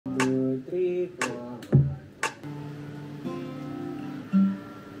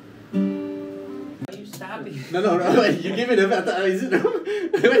No. You give me the is it?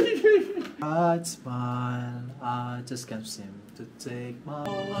 It's fine. I just can't seem to take my.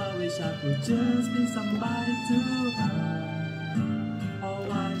 Oh, I wish I could just be somebody to have. Oh,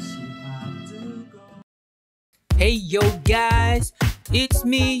 why she had to go. Hey yo guys, it's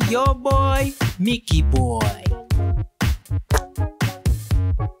me, your boy, Mickey Boy.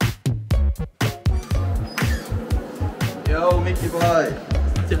 Yo, Mickey boy.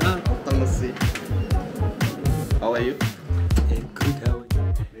 How are you? Good, how are you?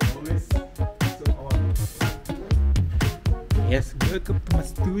 Yes, welcome to my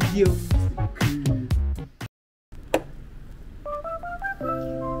studio.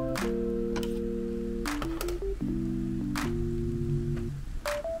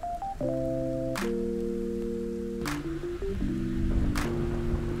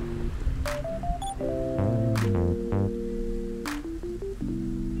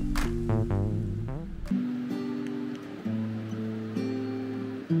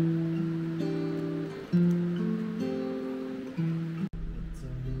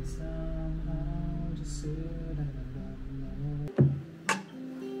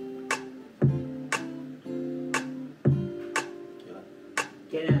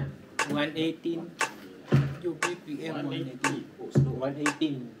 Kena 118. Your BPM 118.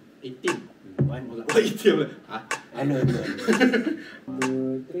 118. 18. 118. Huh? I know.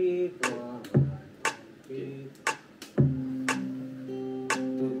 2, 3, 4. 3.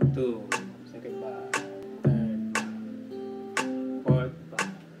 2. Second bar. Third bar. Fourth bar.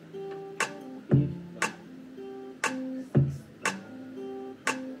 Fifth bar. Sixth bar.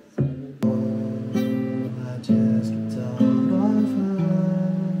 Seventh bar. I just get out of her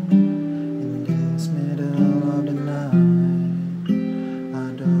in this middle of the night. I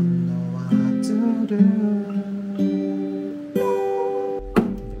don't know what to do.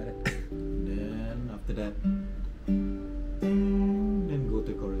 Then after that, then go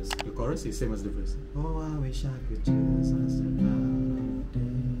to chorus. The chorus is same as the verse. Oh, I wish I could just answer about it.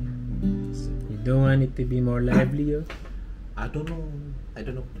 You don't want it to be more livelier? I don't know.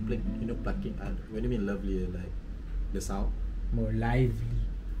 Like, plucking. When you mean lovely, like the sound. More lively.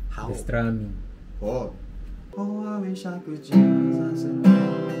 How? The strumming. Oh. Oh, I wish I could just answer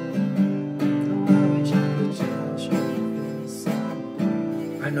about it. Oh, I wish I could just show you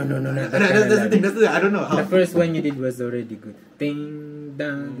something. No. That's the thing. That's the thing. I don't know how. The first one you did was already good. Ding,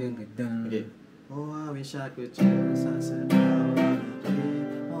 dang, ding, dang. Okay. Oh, I wish I could just answer about it.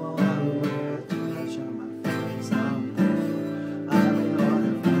 Oh, I would just show my face someday. I've been on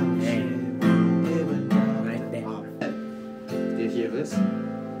a function, even though Right there. Still here first.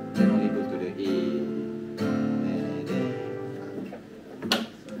 Then only go to the A.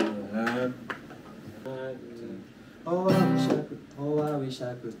 And then. Oh, I wish I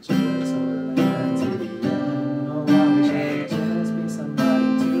could just hold on to the end. Oh, I wish I could just be somebody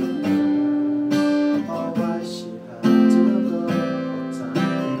to love. Oh, why she had to go? What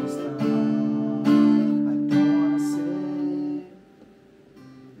time is now? I don't wanna say.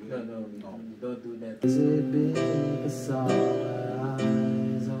 No, don't do that. Is it because of her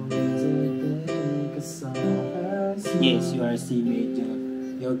eyes, or is it because of her smile? Yes, you are C major.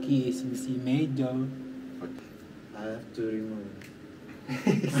 Your key is C major. I have to remove.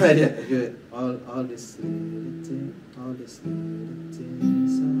 Good. All this little thing,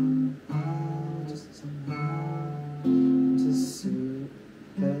 somehow, just suit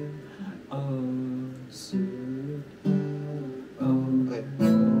her. Oh, suit her. Oh, Okay.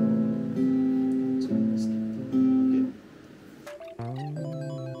 just keep on.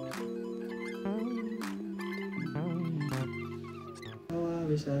 Oh, I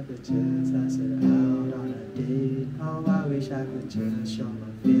wish I could just ask her out on a date. Oh, I wish I could just show my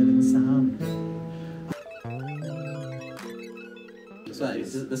feelings someday. That's why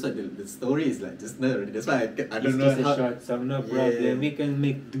the story is like just nerd. That's why I don't It's know just how. a short song, no problem. Yeah. We can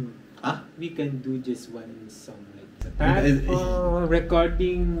make do. Huh? We can do just one song like that. Because- Time for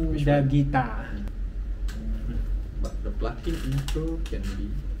recording Which the one? guitar. But the plucking intro can be.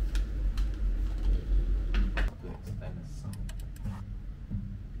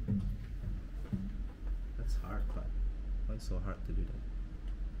 That's hard, but why so hard to do that?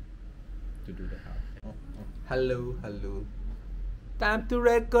 To do the hard. Oh. Hello. Time to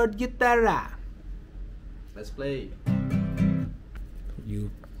record guitar. Let's play. You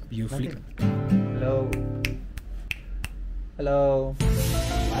flick. Hello.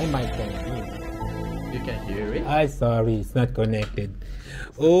 Why mic can You can hear it. I sorry, it's not connected.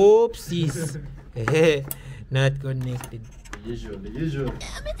 Oopsies. Not connected. The usual.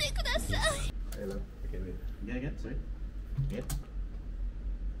 Hello. Okay, wait. Again, sorry. Again.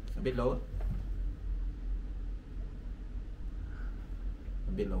 A bit lower.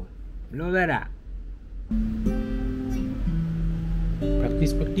 below. Below that.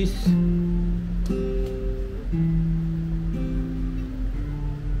 Practice.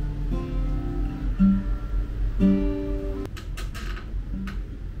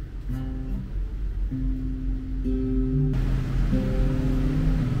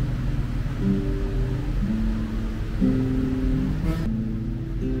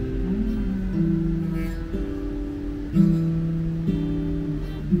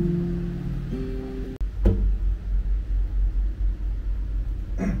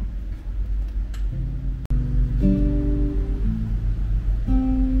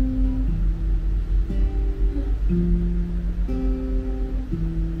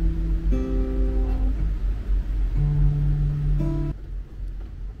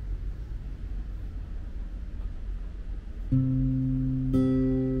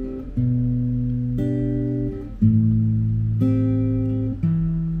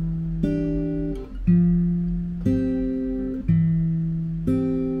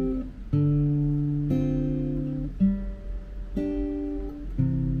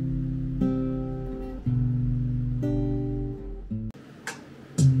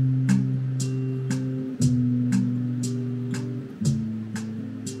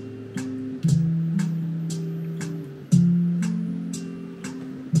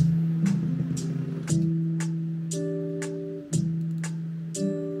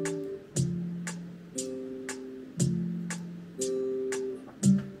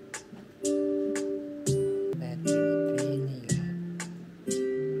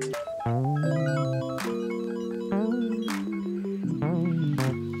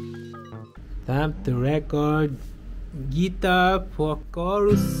 Time to record guitar for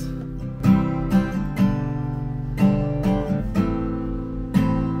chorus.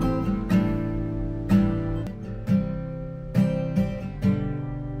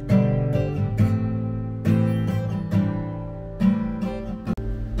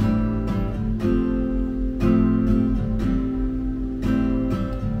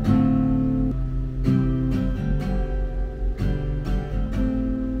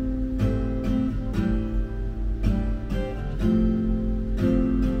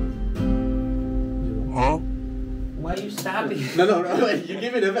 Why you stopping? No. You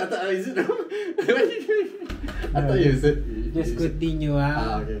give me the. I thought, is it? I thought you said. Just continue.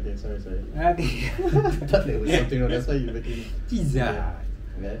 Okay. Sorry. Okay. I thought there was something wrong. That's why you making. Jesus.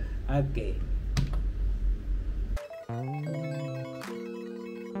 Okay. Okay.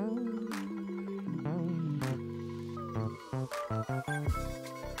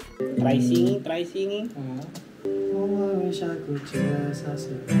 Try singing. Oh, I wish I could just ask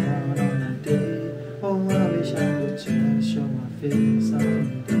around on a day. Oh, I wish I could just show my face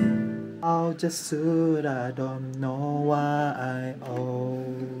someday. I'll just suit, I don't know why. Oh,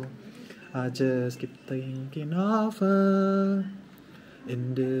 I just keep thinking of her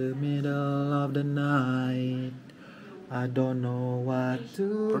in the middle of the night. I don't know what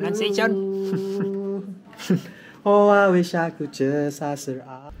to Pronunciation. do. Oh, I wish I could just ask her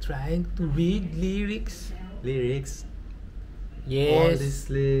out. Trying to read lyrics. Lyrics. Yes.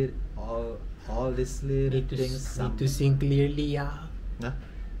 All these little Need to, things. need to sing clearly, yeah. Huh?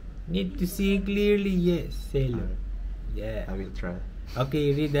 Need to sing clearly, yes. Hello. Yeah. I will try.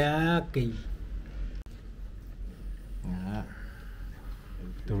 Okay, read the key.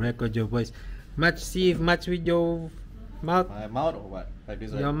 To record your voice. Match with your mouth. My mouth or what? Like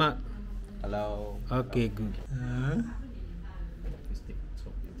this. Your mouth. Hello. Okay, good.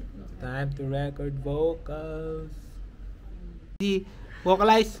 Time to record vocals. See,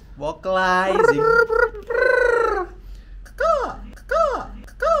 vocalize. Vocalizing.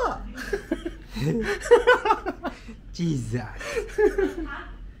 Jesus.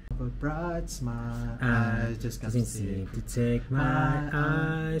 A bright smile, I just can't seem to take my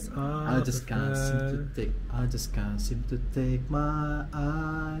eyes off. I just can't seem to take my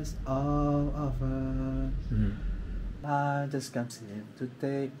eyes off of her. I just can't seem to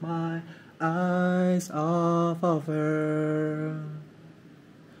take my eyes off of her.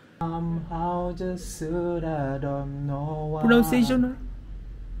 Somehow just suit, I don't know why. Pronunciation.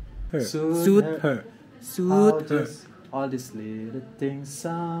 Her. Suit her. Suit her. All these little things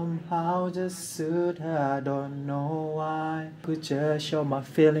somehow just suit her. I don't know why. Could just show my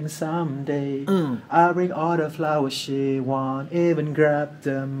feelings someday. I bring all the flowers she want, even grab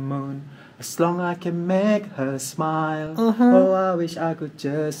the moon. As long I can make her smile. Oh, I wish I could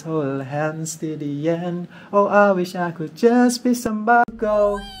just hold hands till the end. Oh, I wish I could just be somebody.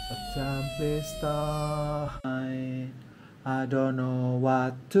 Go. A time please start. I don't know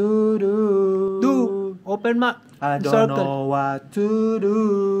what to do. Do. Open mouth. I don't Circle. know what to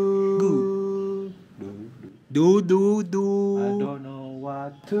do. Do. I don't know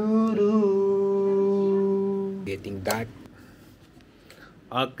what to do. Getting dark.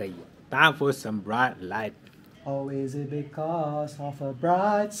 Okay, time for some bright light. Oh, is it because of a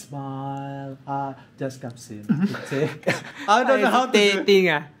bright smile? I just can't seem to take. I don't know how to do it. Hesitating,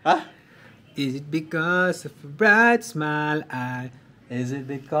 ah. Huh? Is it because of a bright smile? Is it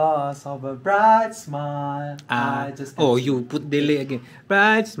because of a bright smile? I just can't Oh, seem- you put delay again.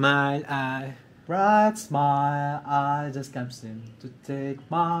 Bright smile. Bright smile, I just can't seem to take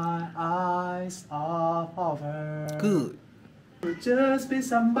my eyes off of her. Good. Would just be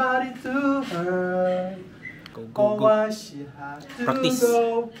somebody to her. Go, Oh, go, go. why she had to Practice.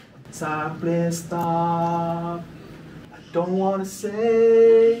 go. Time, please stop. I don't wanna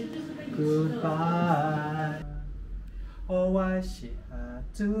say goodbye. Oh, why she had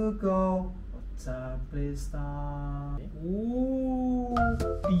to go. Oh, time, please stop. Ooh,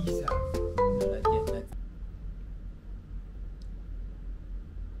 bisa. Not yet, not.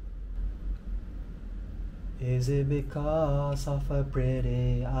 Is it because of her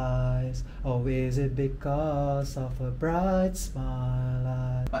pretty eyes? Or is it because of her bright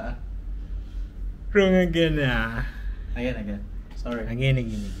smile? Wrong again, Again. Sorry.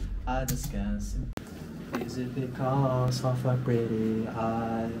 Again. I just can't see. Is it because of her pretty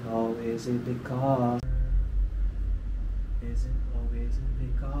eye? Or is it because? Is it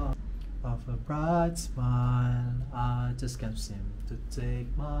because of a bright smile? I just can't seem to take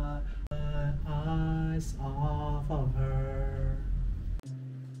my eyes off of her.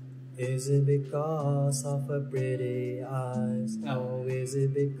 Is it because of her pretty eyes? Or is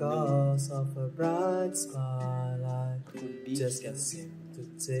it because of her bright smile? I just can't seem to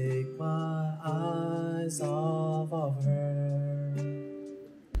take my eyes off of her.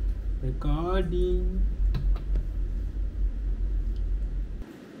 Recording.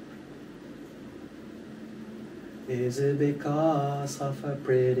 Is it because of her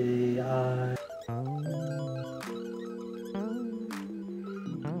pretty eyes?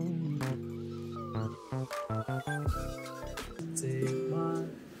 Take my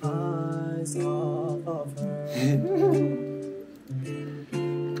eyes off of her.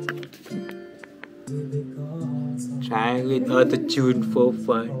 Try with auto tune for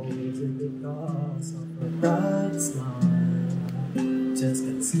fun. Oh, is it because of her bright smile? Just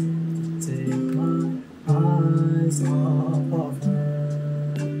can't seem to take my eyes off of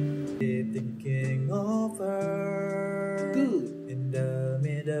her. Keep thinking of her. Good. In the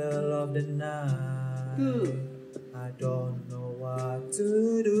middle of the night. Good. I don't know what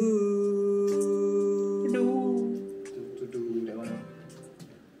to do. To do that one.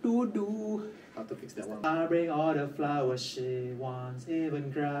 Do. How to fix that one? I bring all the flowers she wants, even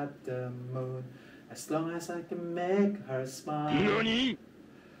grab the moon, as long as I can make her smile. NANI?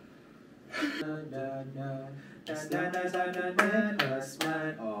 Her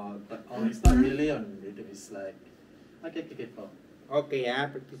smile. Oh, it's not really on rhythm. It's like okay. Okay,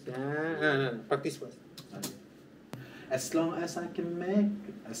 practice. Practice first. As long as I can make,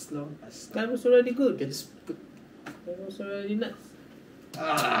 as long as That was already good. okay, just put, That was already nice.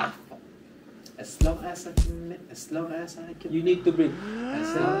 fuck. As long as I can make, as long as I can. You need to breathe.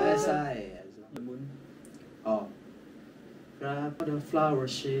 As long as oh. Grab the flower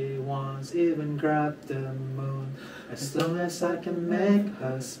she wants, even grab the moon, as long as I can make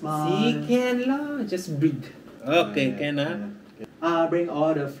her smile. See, can lah. Just breathe. Okay, can ah. I bring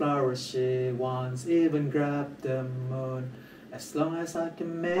all the flowers she wants, even grab the moon, as long as I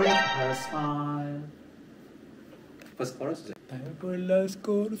can make her smile. First chorus is Time for last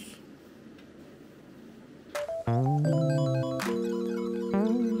chorus.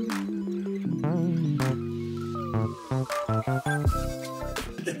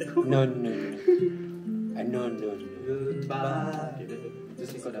 No. No. goodbye.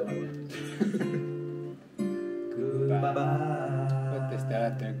 Just record that one. What does the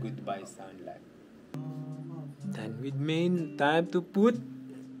other goodbye sound like? Done with main. Time to put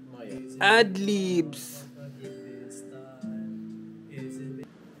ad-libs.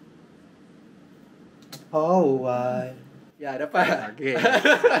 Oh, why? Ya, dapat. Okay.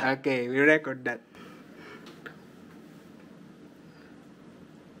 Okay, we record that.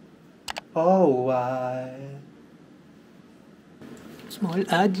 Oh, why? Small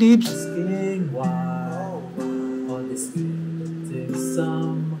ad-libs. Asking why all this things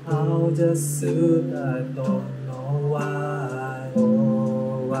somehow just suit. I don't know why.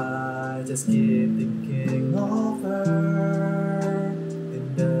 Oh, why? Just keep thinking of her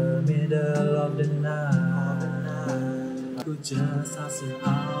in the middle of the night. could just ask her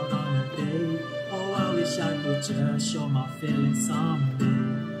out on a date. Oh, I wish I could just show my feelings someday.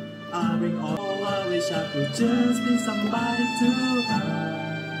 I bring all. Oh, I wish I could just be somebody to her.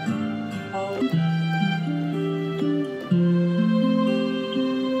 Oh.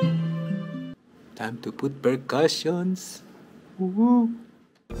 Time to put percussions. Woo-hoo.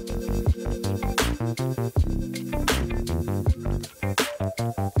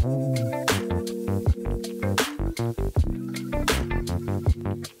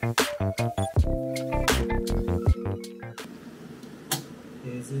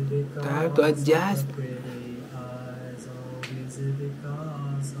 Time to adjust.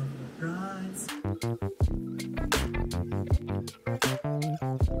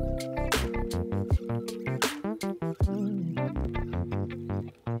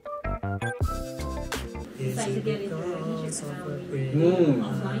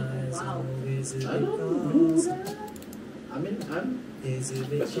 I don't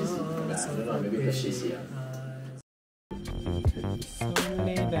know, maybe because she's here.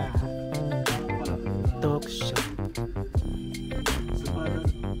 Talk show.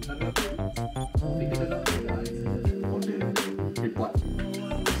 Report.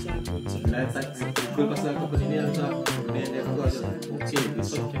 Gue pas aku penilaian dia aku aja oke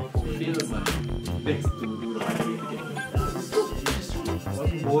besok fulfillment next to do lagi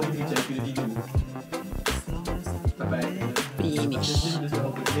boleh dicari video bye Finish.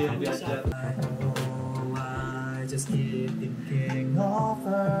 I just keep thinking of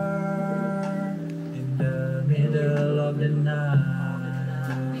her in the middle of the night.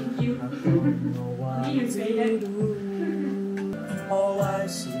 I don't know what to do. Oh, why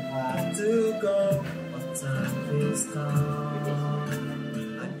she had to go? What time is come?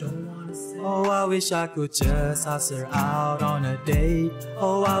 I don't wanna say. Oh, I wish I could just ask her out on a date.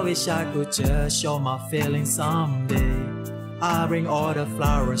 Oh, I wish I could just show my feelings someday. I bring all the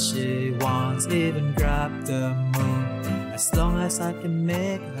flowers she wants, even grab the moon, as long as I can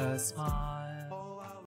make her smile.